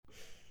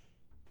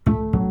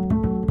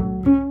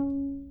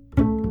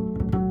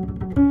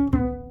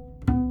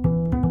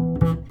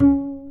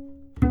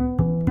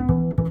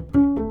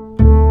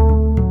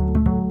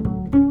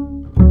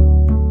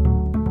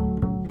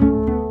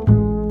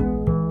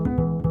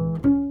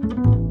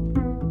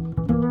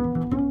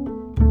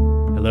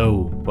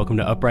Hello, welcome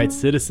to Upright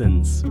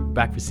Citizens.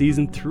 Back for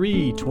season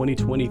 3,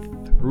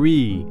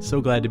 2023. So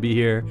glad to be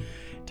here,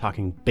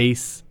 talking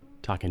bass,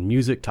 talking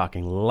music,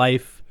 talking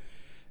life.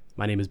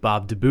 My name is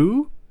Bob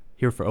DeBoo,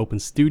 here for Open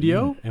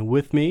Studio, and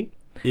with me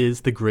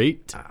is the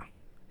great...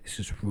 This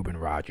is Ruben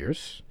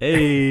Rogers.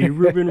 Hey,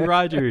 Ruben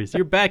Rogers.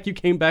 You're back. You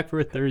came back for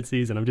a third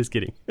season. I'm just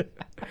kidding.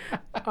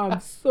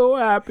 I'm so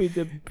happy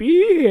to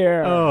be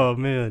here. Oh,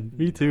 man.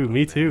 Me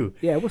too.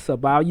 Yeah, what's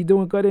up, Bob? You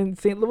doing good in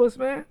St. Louis,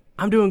 man?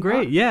 I'm doing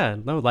great. Yeah.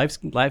 No, life's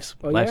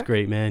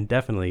great, man.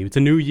 Definitely. It's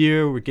a new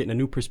year. We're getting a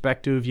new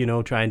perspective,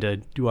 trying to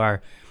do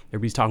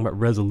everybody's talking about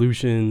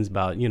resolutions,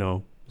 about,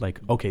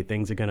 okay,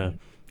 things are going to,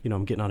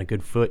 I'm getting on a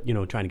good foot,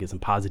 trying to get some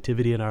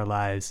positivity in our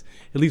lives.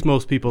 At least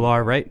most people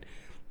are, right?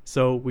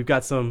 So we've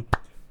got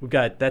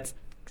that's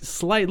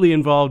slightly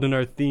involved in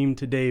our theme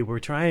today. We're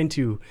trying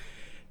to,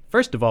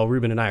 first of all,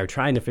 Ruben and I are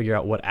trying to figure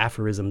out what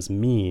aphorisms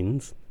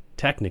means,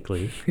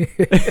 technically.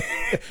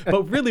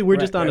 But really, we're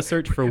just on a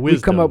search for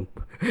wisdom.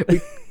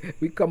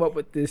 We come up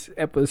with this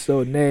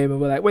episode name,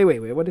 and we're like, wait,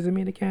 what does it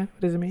mean again?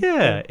 What does it mean?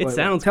 Yeah, it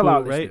sounds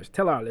cool, right?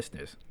 Tell our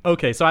listeners.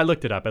 Okay, so I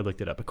looked it up.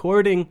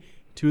 According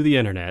to the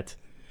internet,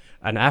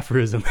 an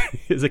aphorism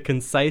is a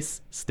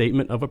concise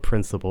statement of a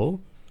principle.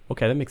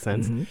 Okay, that makes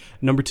sense. Mm-hmm.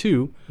 Number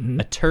 2,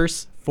 a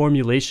terse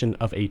formulation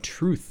of a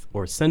truth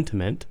or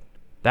sentiment.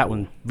 That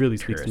one really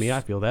speaks to me.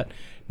 I feel that.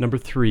 Number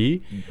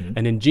 3,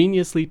 an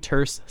ingeniously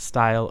terse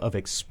style of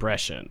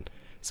expression.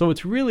 So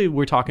it's really,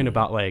 we're talking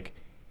about like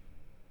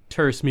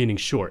terse meaning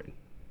short,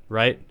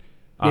 right?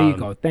 There you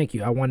go. Thank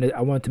you. I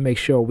wanted to make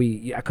sure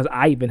because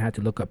I even had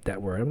to look up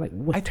that word. I'm like,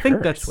 what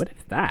is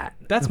that?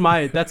 That's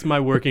my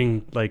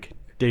working like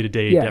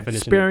day-to-day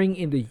definition. Sparing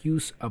in the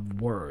use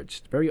of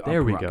words. Very abrupt.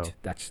 There we go.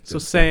 That's the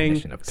so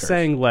definition of terse.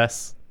 saying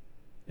less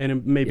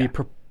and maybe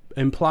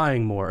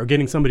implying more, or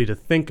getting somebody to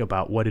think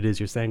about what it is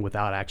you're saying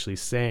without actually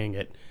saying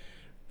it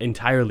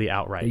entirely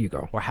outright. There you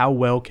go. Or how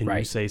well can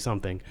you say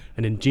something?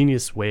 An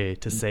ingenious way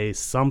to say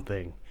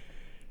something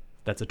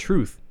that's a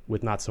truth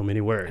with not so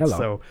many words. Hello.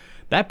 So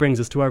that brings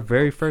us to our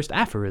very first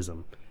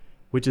aphorism,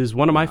 which is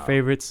one of my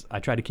favorites. I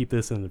try to keep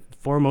this in the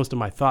foremost of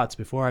my thoughts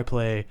before I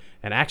play,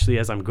 and actually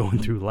as I'm going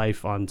through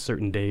life on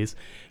certain days.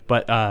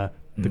 But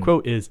the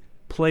quote is,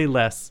 play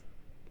less,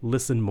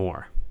 listen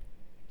more.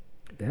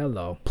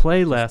 Hello.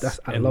 Play less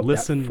and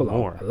listen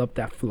more. I love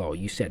that flow.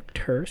 You said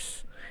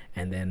terse,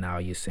 and then now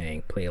you're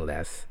saying play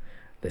less,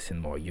 listen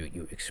more.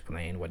 You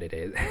explain what it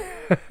is.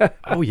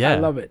 Oh, yeah. I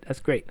love it. That's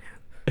great.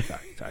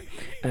 Sorry.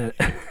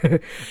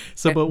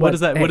 But what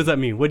does that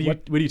mean? What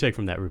do you take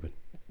from that, Ruben?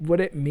 What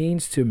it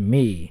means to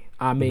me,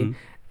 I mean,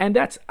 and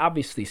that's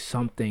obviously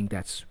something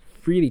that's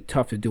really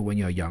tough to do when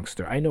you're a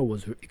youngster. I know it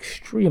was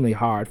extremely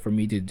hard for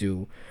me to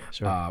do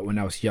when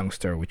I was a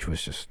youngster, which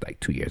was just like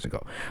 2 years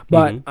ago.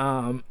 But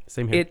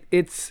Same here.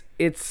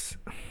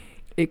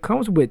 it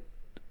comes with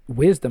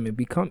wisdom.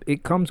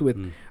 It comes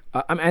with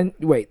and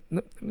wait,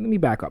 let me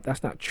back up.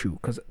 That's not true,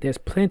 because there's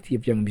plenty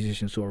of young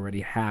musicians who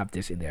already have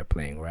this in their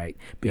playing, right?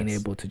 Being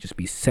able to just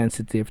be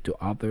sensitive to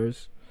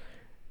others.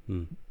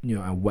 And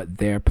what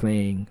they're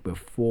playing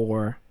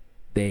before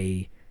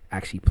they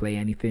actually play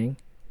anything,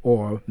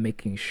 or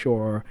making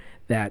sure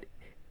that,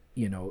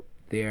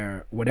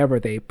 their whatever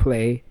they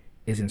play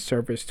is in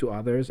service to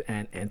others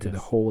and to the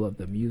whole of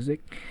the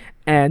music.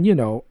 And,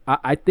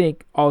 I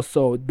think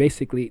also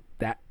basically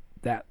that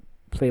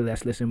play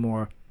less, listen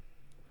more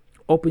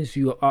opens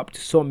you up to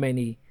so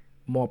many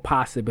more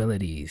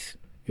possibilities,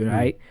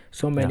 right?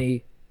 So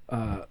many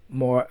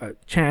more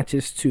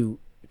chances to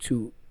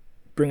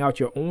bring out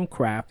your own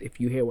craft if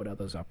you hear what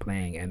others are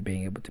playing, and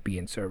being able to be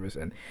in service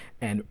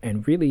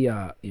and really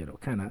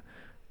kind of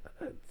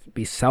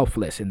be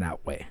selfless in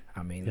that way.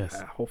 I mean,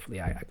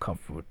 hopefully I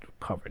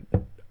covered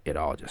it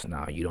all just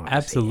now. You don't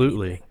have to say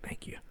anything.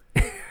 Thank you.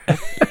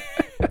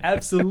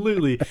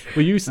 Absolutely.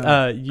 Well,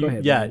 go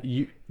ahead,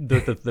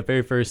 the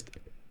very first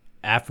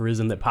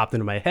aphorism that popped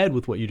into my head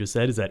with what you just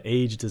said is that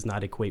age does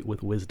not equate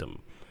with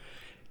wisdom.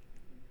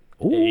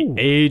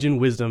 Age and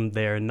wisdom,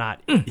 they're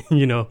not,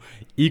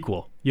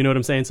 equal. You know what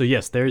I'm saying? So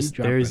yes, there's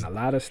a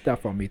lot of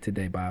stuff on me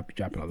today, Bob. You're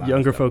dropping a lot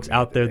younger of stuff folks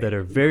out there that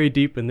are very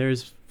deep, and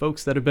there's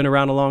folks that have been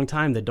around a long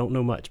time that don't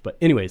know much. But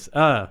anyways,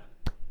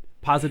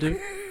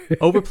 positive.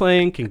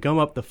 Overplaying can gum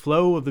up the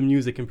flow of the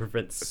music and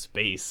prevent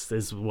space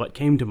is what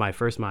came to my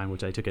first mind,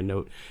 which I took a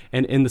note.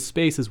 And in the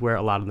space is where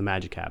a lot of the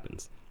magic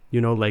happens.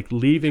 Like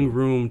leaving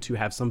room to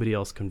have somebody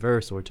else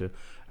converse, or to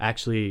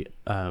actually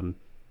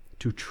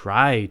to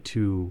try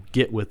to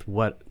get with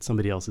what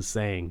somebody else is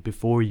saying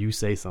before you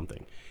say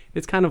something.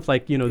 It's kind of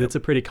like, it's a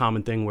pretty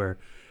common thing where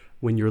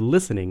when you're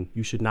listening,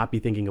 you should not be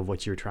thinking of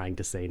what you're trying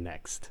to say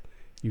next.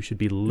 You should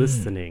be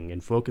listening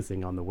and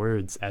focusing on the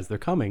words as they're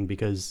coming,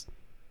 because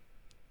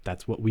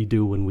that's what we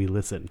do when we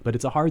listen. But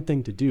it's a hard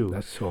thing to do.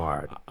 That's so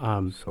hard.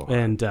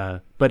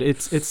 But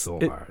it's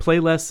hard. Play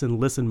less and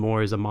listen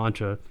more is a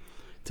mantra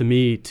to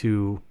me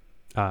to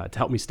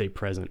help me stay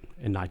present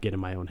and not get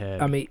in my own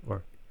head. I mean,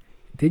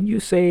 didn't you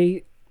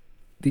say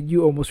did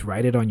you almost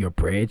write it on your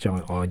bridge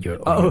on your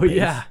Oh bass?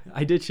 yeah,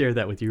 I did share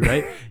that with you,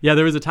 right? Yeah,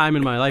 there was a time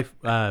in my life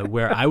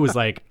where I was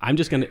like, I'm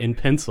just gonna in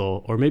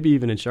pencil or maybe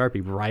even in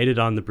Sharpie write it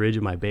on the bridge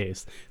of my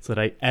bass, so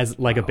that I as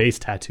like a bass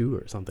tattoo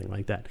or something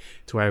like that,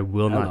 to where I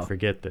will Hello. not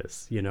forget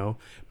this,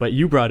 But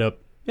you brought up,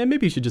 yeah,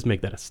 maybe you should just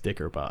make that a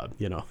sticker, Bob.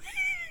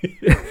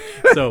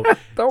 So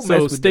Don't so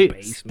mess with stay the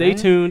bass, stay man.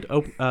 tuned.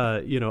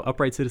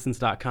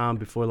 UprightCitizens.com.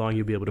 Before long,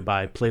 you'll be able to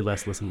buy Play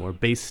Less, Listen More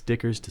bass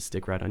stickers to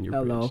stick right on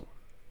your bridge.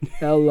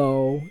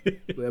 Hello.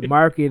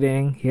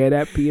 Marketing. Hear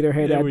that, Peter?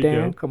 Hear There that, we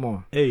Dan? go. Come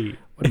on. Hey,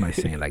 What am I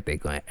saying? Like they're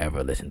going to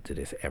ever listen to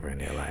this ever in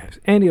their lives.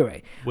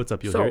 Anyway, what's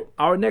up, you hear so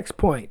our next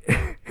point.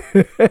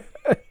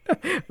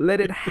 Let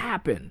it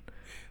happen.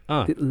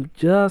 it?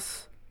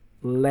 Just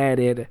let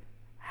it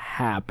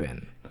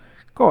happen.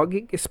 Go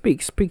on,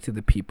 speak to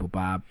the people,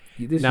 Bob.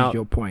 This Now- is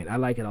your point. I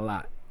like it a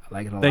lot.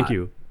 Thank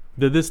you.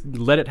 This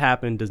let it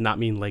happen does not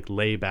mean like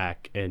lay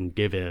back and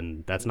give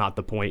in. That's not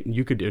the point.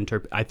 You could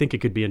interpret. I think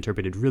it could be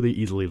interpreted really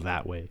easily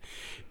that way.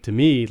 To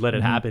me, let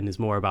it happen is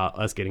more about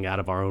us getting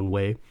out of our own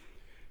way,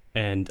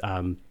 and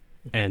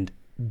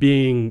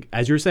being,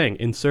 as you're saying,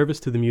 in service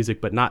to the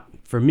music, but not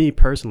for me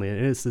personally.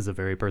 And this is a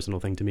very personal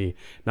thing to me.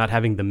 Not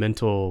having the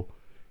mental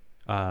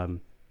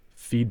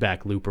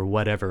feedback loop or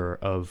whatever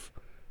of,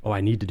 oh,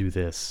 I need to do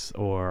this,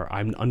 or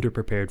I'm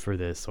underprepared for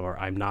this, or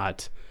I'm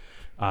not.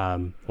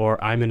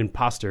 Or I'm an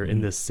imposter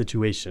in this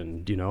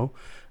situation,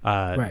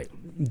 Right.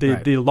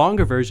 The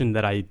longer version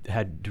that I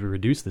had to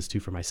reduce this to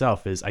for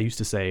myself is I used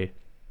to say,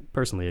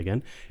 personally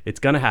again,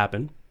 it's going to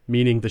happen,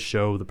 meaning the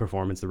show, the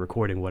performance, the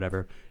recording,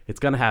 whatever. It's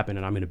going to happen,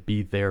 and I'm going to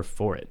be there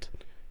for it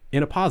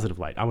in a positive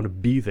light. I want to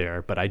be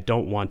there, but I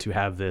don't want to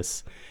have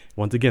this,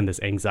 once again,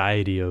 this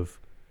anxiety of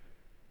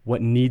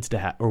what needs to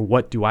happen, or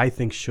what do I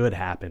think should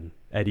happen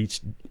at each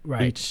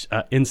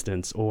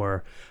instance,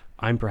 or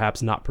I'm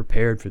perhaps not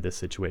prepared for this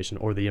situation,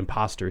 or the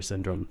imposter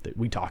syndrome that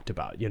we talked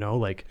about,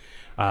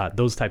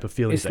 those type of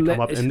feelings that come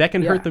up, and that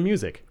can hurt the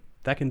music.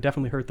 That can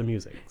definitely hurt the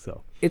music.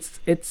 So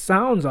it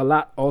sounds a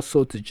lot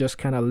also to just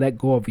kind of let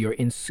go of your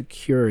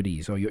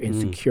insecurities or your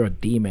insecure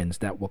demons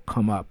that will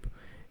come up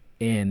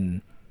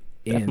in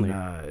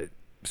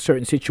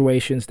certain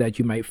situations that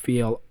you might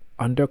feel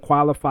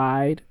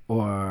underqualified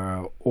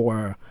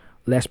or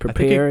less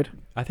prepared.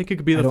 I think it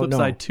could be the flip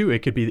side too.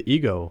 It could be the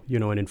ego,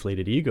 an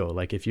inflated ego.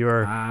 Like if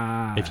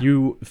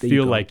you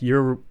feel like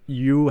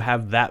you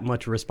have that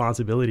much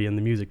responsibility in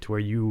the music to where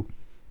you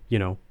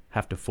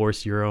have to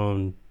force your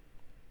own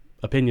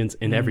opinions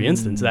in every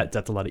instance,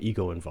 that's a lot of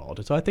ego involved.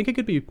 And so I think it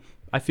could be,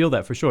 I feel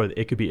that for sure.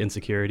 It could be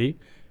insecurity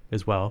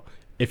as well,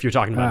 if you're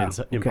talking about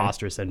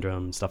imposter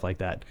syndrome, stuff like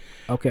that.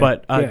 Okay.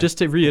 But just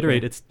to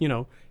reiterate, it's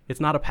it's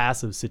not a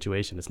passive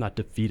situation. It's not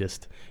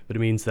defeatist, but it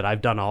means that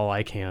I've done all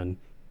I can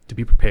to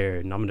be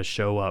prepared, and I'm going to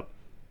show up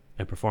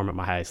and perform at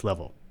my highest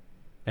level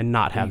and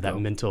not have that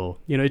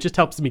mental, it just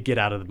helps me get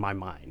out of my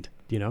mind,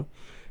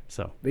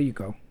 so there you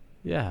go.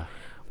 Yeah.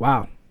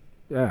 Wow.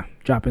 Yeah.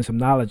 Dropping some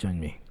knowledge on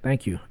me.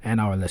 Thank you.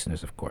 And our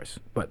listeners, of course,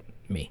 but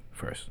me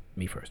first.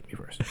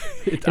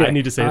 I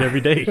need to say it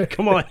every day.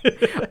 Come on.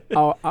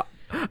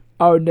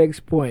 Our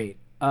next point,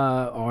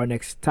 our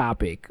next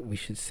topic, we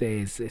should say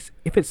is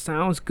if it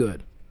sounds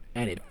good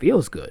and it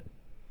feels good,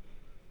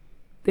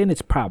 then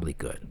it's probably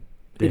good.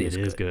 It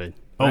is good.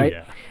 Oh, right?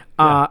 yeah.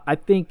 I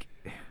think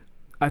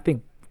I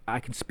can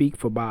speak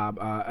for Bob,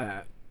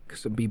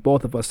 because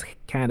both of us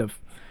kind of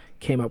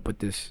came up with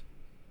this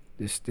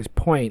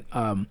point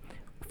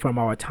from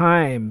our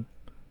time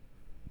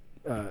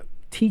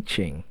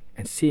teaching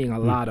and seeing a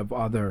lot of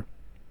other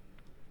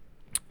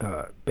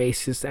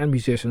bassists and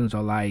musicians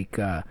alike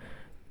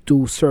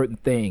do certain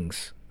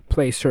things,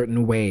 play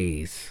certain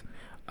ways.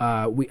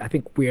 I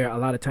think we're a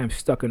lot of times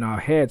stuck in our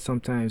head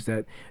sometimes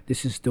that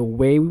this is the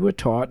way we were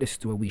taught, this is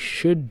the way we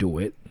should do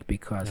it,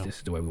 because this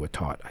is the way we were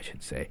taught, I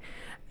should say.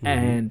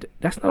 And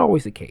that's not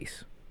always the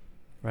case.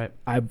 Right.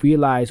 I've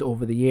realized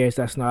over the years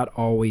that's not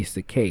always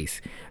the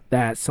case,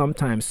 that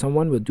sometimes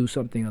someone will do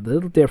something a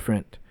little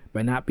different,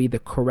 but not be the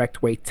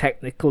correct way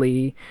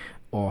technically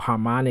or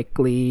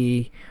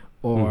harmonically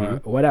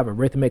or whatever,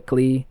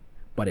 rhythmically,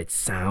 but it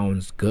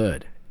sounds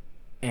good.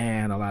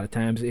 And a lot of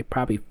times it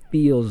probably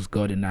feels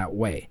good in that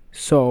way.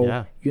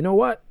 So you know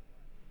what?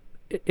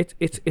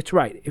 It's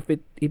right.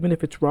 Even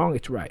if it's wrong,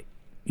 it's right.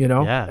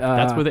 Yeah,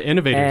 that's where the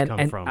innovators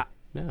come from.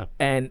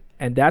 And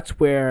that's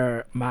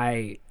where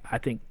I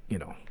think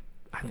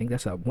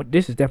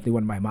this is definitely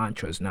one of my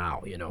mantras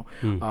now.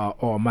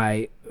 Or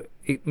my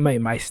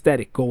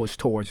aesthetic goes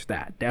towards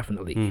that,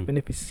 definitely. Even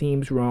if it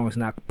seems wrong, it's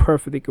not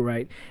perfectly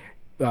right.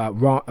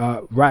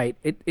 Right.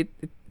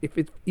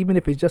 Even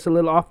if it's just a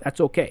little off,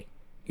 that's okay.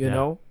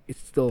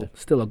 It's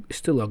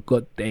still a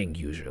good thing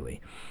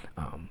usually,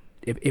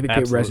 if it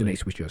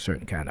resonates with you a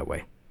certain kind of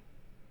way.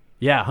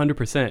 Yeah,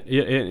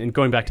 100%. And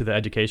going back to the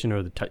education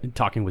or the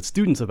talking with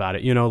students about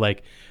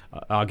it,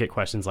 I'll get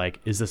questions like,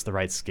 "Is this the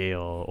right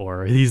scale?"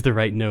 or "Are these the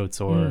right notes?"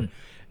 or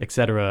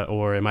etc.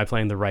 Or "Am I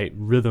playing the right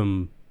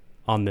rhythm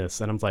on this?"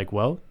 And I'm like,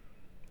 "Well,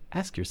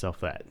 ask yourself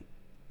that.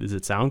 Does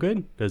it sound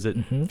good? Does it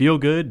Mm-hmm. feel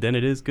good? Then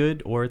it is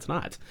good, or it's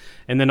not.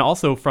 And then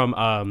also from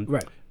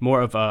Right.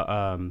 more of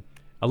a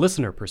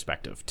listener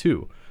perspective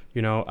too.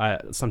 You know,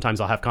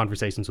 sometimes I'll have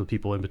conversations with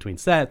people in between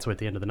sets or at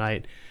the end of the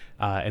night,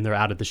 and they're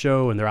out at the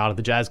show and they're out at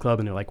the jazz club,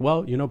 and they're like,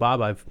 "Well, you know,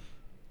 Bob,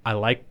 I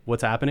like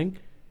what's happening.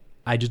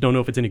 I just don't know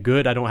if it's any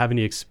good. I don't have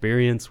any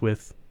experience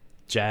with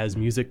jazz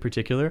music,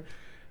 particular.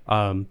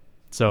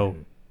 So,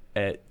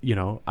 you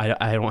know,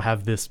 I don't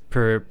have this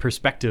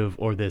perspective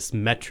or this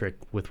metric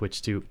with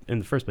which to. In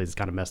the first place, it's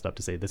kind of messed up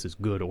to say this is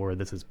good or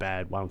this is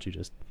bad. Why don't you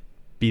just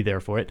be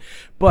there for it?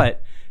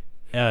 But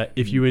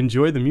if you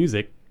enjoy the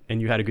music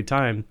and you had a good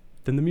time,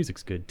 then the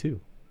music's good too.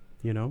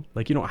 You know,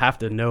 like you don't have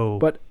to know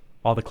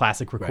all the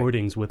classic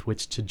recordings with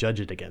which to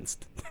judge it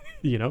against.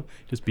 You know,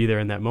 just be there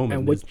in that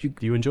moment. And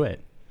do you enjoy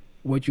it?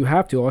 What you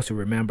have to also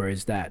remember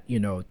is that, you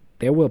know,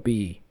 there will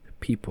be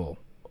people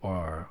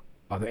or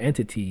other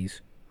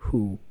entities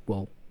who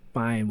will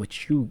find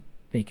what you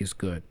think is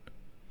good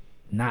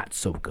not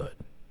so good.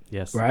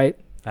 Yes. Right?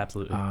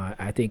 Absolutely.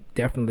 I think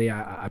definitely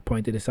I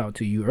pointed this out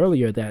to you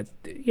earlier that,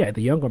 yeah,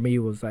 the younger me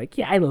was like,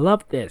 yeah, I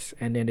love this.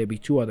 And then there'd be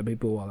two other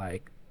people who are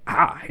like,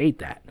 I hate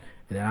that.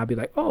 And then I'll be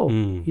like, oh,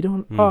 you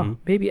don't,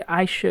 maybe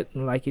I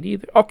shouldn't like it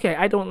either. Okay,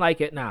 I don't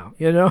like it now,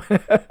 you know?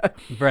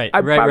 Right,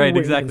 wouldn't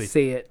exactly. Even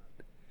say it.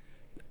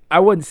 I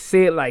wouldn't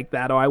say it like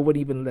that, or I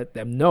wouldn't even let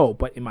them know.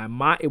 But in my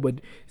mind, it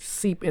would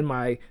seep in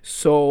my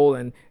soul,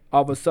 and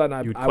all of a sudden,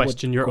 I would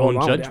question your go own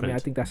along with it. judgment. I mean, I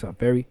think that's a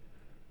very,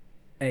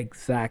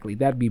 exactly.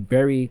 That'd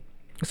be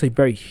it's a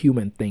very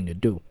human thing to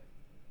do,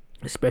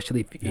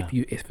 especially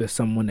if it's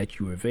someone that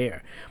you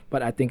revere.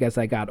 But I think as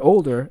I got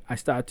older, I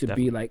started to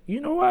be like,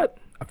 you know what?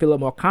 I feel a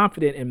little more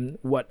confident in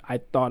what I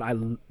thought I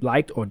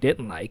liked or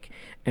didn't like,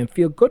 and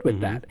feel good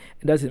with that.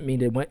 It doesn't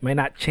mean it may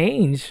not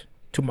change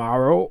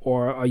tomorrow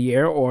or a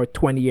year or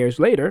 20 years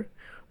later,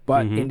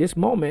 but in this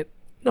moment,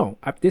 no,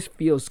 this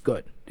feels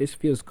good. This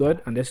feels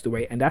good, and that's the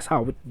way, and that's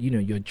how, you know,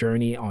 your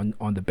journey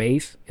on the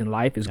bass in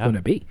life is going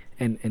to be,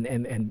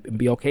 and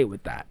be okay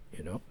with that,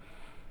 you know.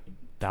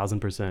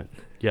 1,000%.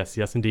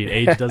 Yes, indeed.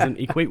 Age doesn't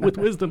equate with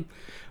wisdom.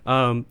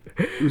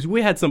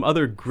 We had some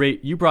other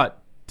you brought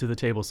to the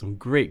table some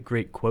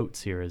great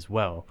quotes here as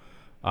well,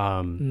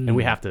 and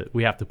we have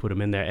to put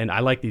them in there. And I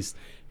like these.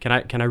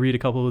 Can I read a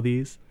couple of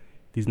these?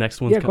 These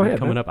next ones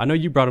coming up. I know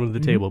you brought them to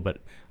the table, but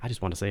I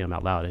just want to say them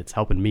out loud. It's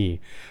helping me.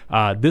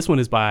 This one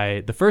is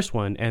by the first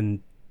one, and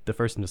the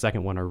first and the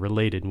second one are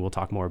related, and we'll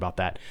talk more about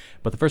that.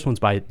 But the first one's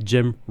by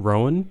Jim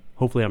Rohn.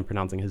 Hopefully I'm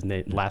pronouncing his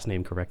last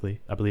name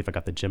correctly. I believe I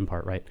got the Jim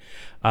part right.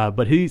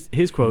 But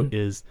his quote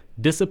is,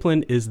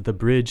 "Discipline is the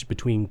bridge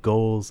between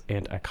goals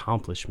and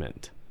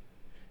accomplishment."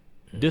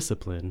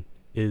 Discipline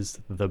is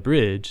the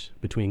bridge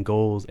between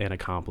goals and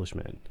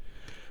accomplishment.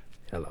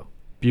 Hello.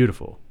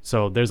 Beautiful.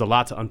 So there's a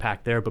lot to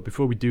unpack there, but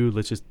before we do,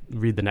 let's just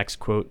read the next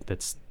quote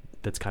that's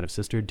kind of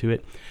sistered to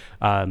it.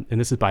 And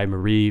this is by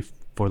Marie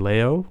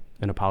Forleo,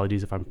 and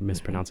apologies if I'm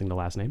mispronouncing the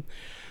last name.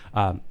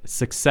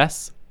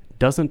 Success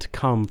doesn't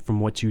come from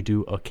what you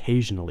do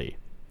occasionally.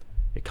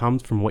 It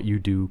comes from what you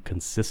do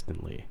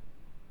consistently.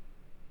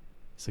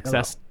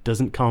 Success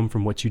doesn't come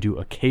from what you do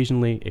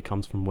occasionally. It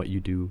comes from what you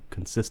do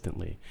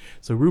consistently.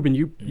 So, Ruben,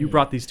 you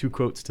brought these two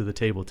quotes to the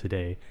table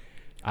today.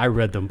 I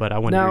read them, but I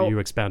want to hear you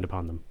expound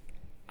upon them.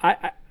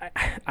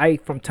 I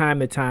from time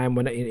to time,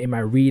 when in my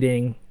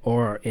reading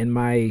or in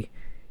my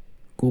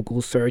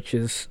Google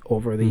searches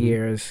over the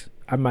years,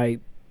 I might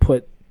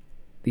put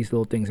these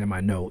little things in my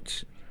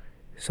notes,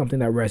 something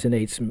that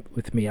resonates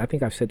with me. I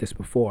think I've said this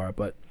before,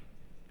 but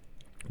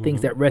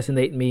things that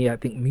resonate me, I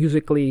think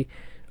musically,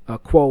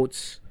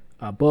 quotes,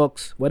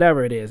 books,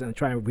 whatever it is, and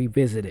try and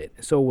revisit it.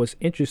 So it was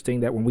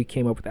interesting that when we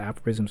came up with the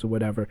aphorisms or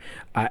whatever,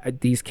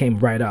 these came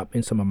right up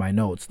in some of my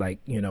notes, like,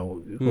 you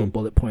know, little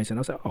bullet points, and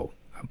I was like, oh.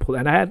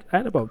 And I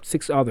had about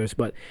 6 others,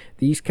 but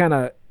these kind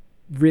of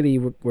really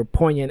were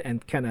poignant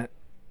and kind of,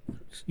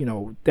 you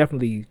know,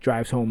 definitely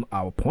drives home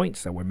our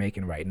points that we're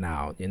making right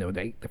now. You know,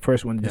 the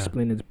first one,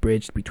 discipline is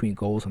bridged between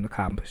goals and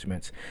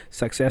accomplishments.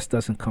 Success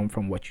doesn't come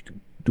from what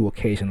you do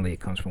occasionally; it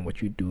comes from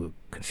what you do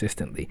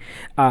consistently.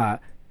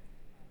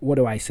 What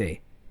do I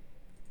say?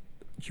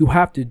 You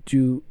have to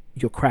do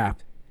your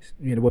craft.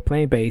 You know, we're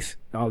playing bass,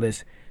 all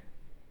this.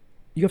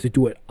 You have to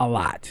do it a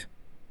lot.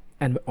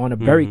 And on a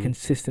very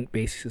consistent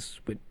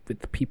basis with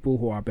the people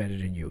who are better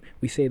than you.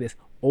 We say this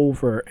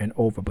over and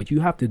over, but you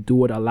have to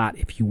do it a lot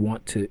if you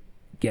want to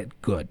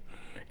get good.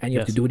 And you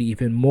have to do it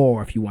even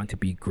more if you want to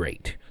be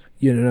great.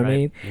 You know what I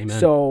mean? Amen.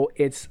 So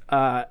it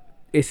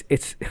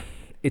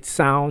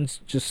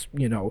sounds just,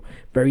 you know,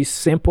 very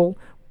simple,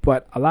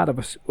 but a lot of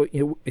us,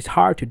 you know, it's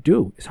hard to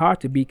do. It's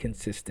hard to be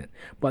consistent.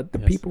 But the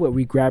people that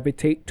we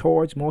gravitate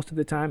towards most of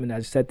the time, and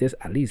I said this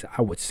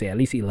I would say at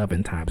least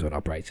 11 times on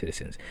Upright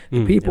Citizens,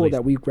 the people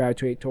that we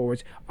gravitate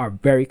towards are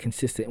very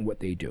consistent in what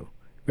they do,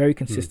 very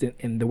consistent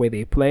in the way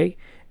they play,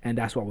 and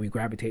that's what we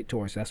gravitate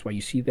towards. That's why you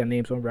see their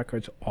names on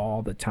records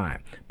all the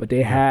time. But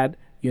they had,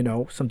 you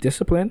know, some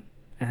discipline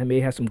and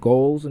may have some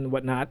goals and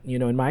whatnot,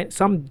 in mind.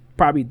 Some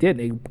probably did.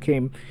 They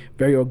became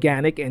very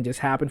organic and just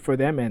happened for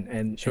them,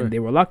 and they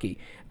were lucky.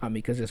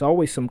 Because there's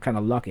always some kind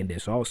of luck in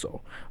this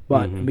also.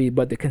 But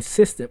but the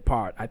consistent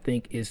part, I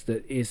think, is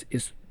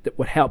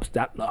what helps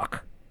that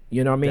luck.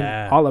 You know what I mean?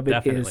 All of it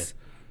definitely.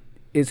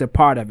 is a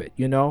part of it.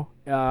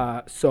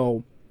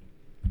 So.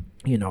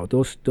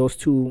 Those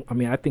two. I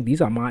mean, I think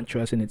these are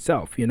mantras in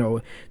itself.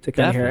 To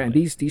kind of hear, and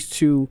these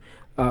two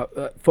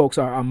folks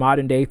are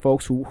modern day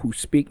folks who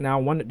speak now.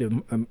 One of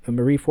the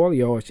Marie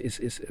Forleo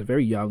is a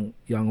very young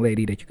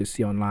lady that you can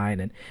see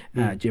online,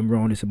 and Jim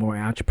Rohn is a more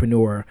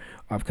entrepreneur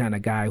of kind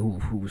of guy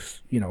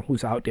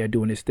who's out there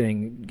doing his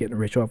thing, getting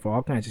rich off of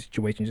all kinds of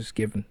situations, just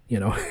giving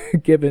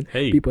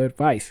people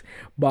advice.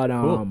 But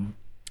cool.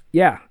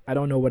 Yeah, I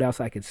don't know what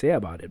else I could say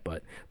about it,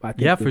 but I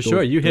think for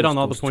sure, you hit on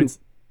all the points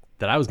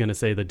that I was going to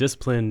say. The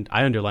discipline,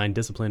 I underline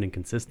discipline and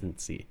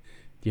consistency.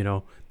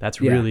 That's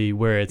really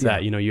where it's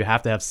at. You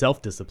have to have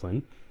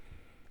self-discipline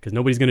because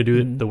nobody's going to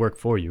do the work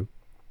for you.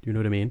 You know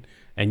what I mean?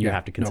 And you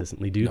have to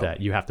consistently do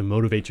that. You have to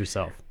motivate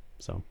yourself.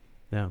 So,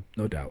 yeah.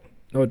 No doubt.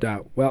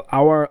 Well,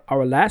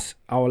 our last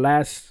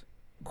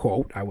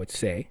quote, I would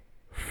say,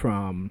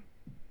 from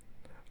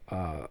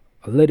a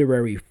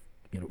literary,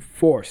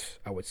 force,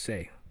 I would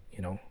say,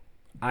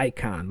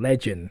 icon,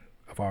 legend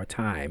of our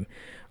time,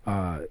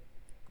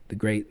 the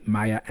great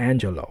Maya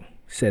Angelou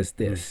says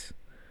this: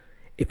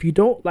 if you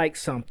don't like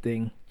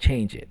something,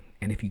 change it.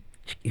 And if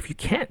you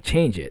can't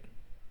change it,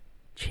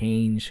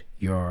 change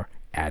your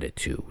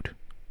attitude.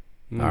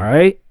 All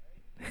right?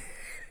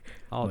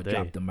 All I'm day.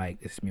 gonna drop the mic.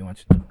 This is me. I'm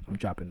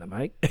dropping the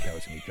mic. That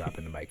was me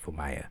dropping the mic for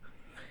Maya.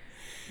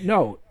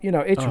 No,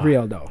 it's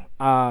real though.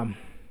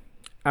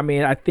 I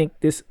mean, I think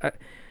this,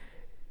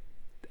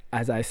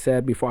 as I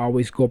said before, I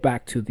always go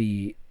back to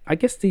I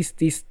guess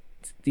these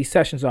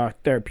sessions are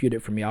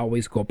therapeutic for me. I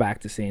always go back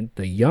to saying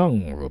the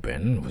young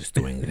Ruben was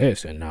doing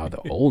this, and now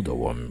the older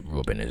one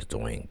Ruben is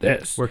doing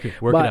this. Work it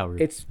out,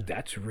 Ruben.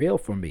 That's real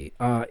for me.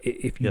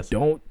 If you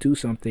don't do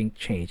something,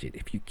 change it.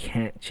 If you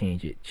can't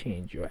change it,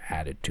 change your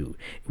attitude.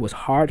 It was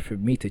hard for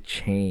me to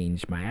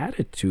change my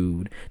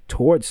attitude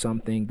towards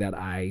something that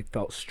I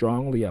felt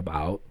strongly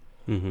about.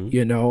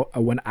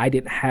 When I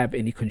didn't have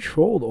any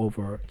control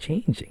over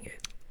changing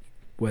it,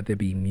 whether it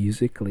be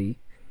musically,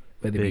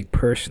 whether it be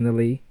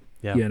personally.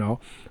 Yeah.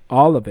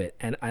 All of it.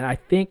 And I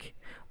think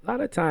a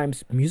lot of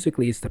times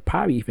musically it's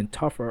probably even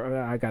tougher.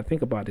 I got to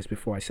think about this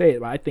before I say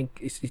it, but I think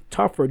it's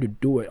tougher to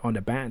do it on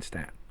the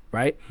bandstand,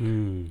 right?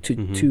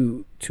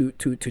 To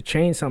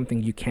change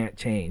something you can't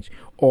change,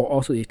 or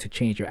also to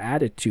change your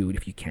attitude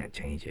if you can't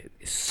change it.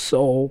 It's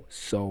so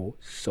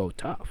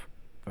tough.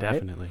 Right?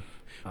 Definitely.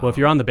 Well, if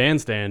you're on the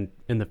bandstand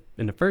in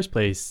the first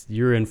place,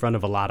 you're in front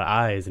of a lot of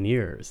eyes and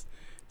ears.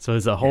 So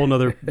there's a whole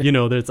nother,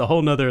 there's a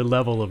whole nother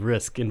level of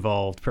risk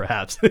involved,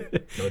 perhaps,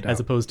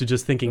 as opposed to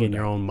just thinking in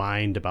your own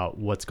mind about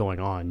what's going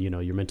on,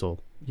 your mental,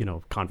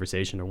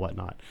 conversation or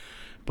whatnot.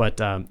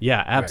 But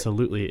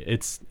absolutely. Right.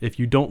 It's, if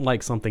you don't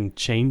like something,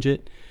 change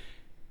it.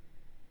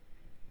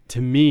 To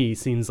me,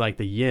 seems like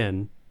the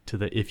yin to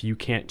the, if you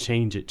can't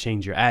change it,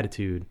 change your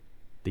attitude,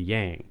 the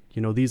yang.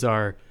 These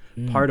are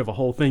part of a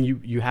whole thing.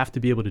 You have to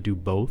be able to do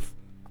both,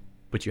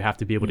 but you have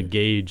to be able to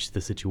gauge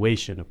the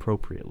situation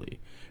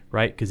appropriately.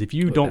 Right? Because if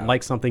you don't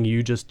like something,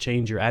 you just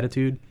change your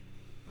attitude.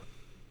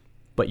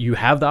 But you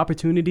have the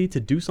opportunity to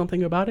do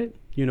something about it,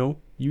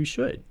 you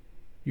should.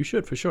 You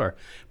should for sure.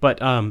 But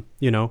the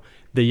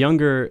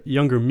younger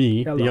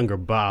me, the younger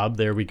Bob,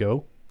 there we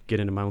go. Get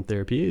into my own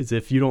therapy. Is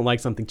if you don't like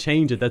something,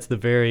 change it. That's the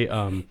very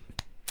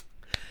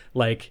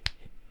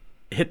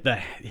hit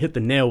the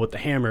nail with the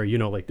hammer,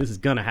 like this is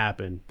gonna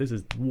happen. This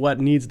is what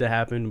needs to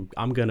happen.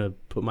 I'm gonna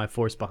put my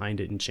force behind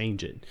it and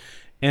change it.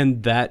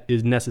 And that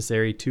is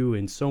necessary too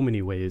in so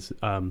many ways.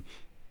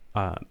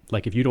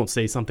 Like if you don't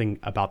say something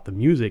about the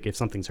music, if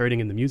something's hurting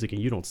in the music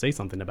and you don't say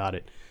something about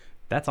it,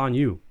 that's on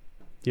you.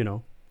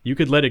 You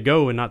could let it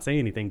go and not say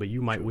anything, but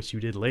you might wish you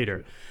did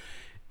later.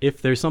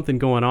 If there's something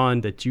going on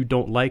that you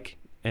don't like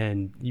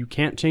and you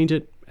can't change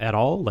it at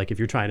all, like if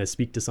you're trying to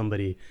speak to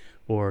somebody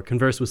or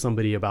converse with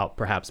somebody about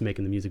perhaps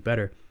making the music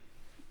better,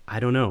 I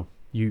don't know.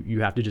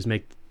 You have to just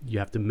make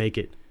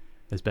it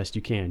as best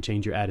you can,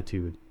 change your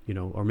attitude,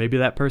 or maybe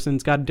that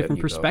person's got a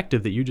different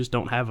perspective that you just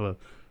don't have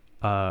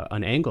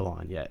an angle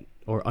on yet,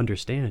 or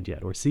understand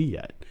yet, or see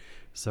yet.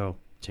 So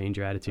change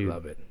your attitude. I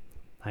love it.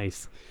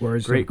 Nice.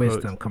 Words of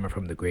wisdom coming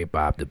from the great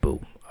Bob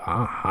DeBoo.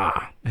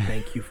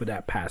 Thank you for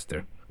that,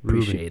 Pastor.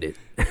 Appreciate it.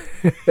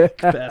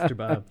 Pastor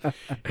Bob.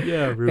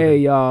 Yeah, Ruben. Hey,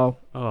 y'all.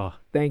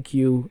 Thank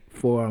you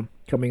for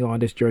coming on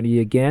this journey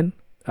again.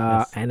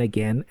 And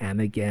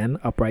again.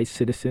 Upright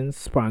Citizens,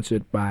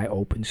 sponsored by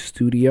Open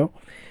Studio.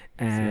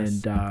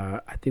 And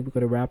I think we're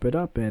going to wrap it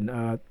up.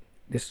 And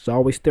this is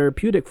always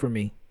therapeutic for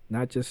me,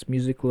 not just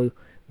musically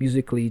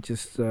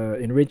just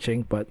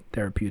enriching, but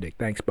therapeutic.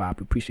 Thanks,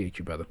 Bob. Appreciate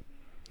you, brother.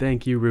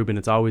 Thank you, Ruben.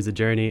 It's always a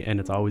journey, and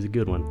it's always a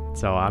good one.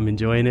 So I'm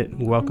enjoying it.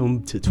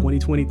 Welcome to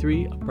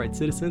 2023, Upright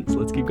Citizens.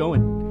 Let's keep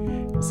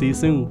going. See you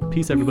soon.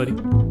 Peace, everybody.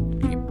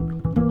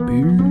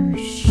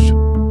 Peace.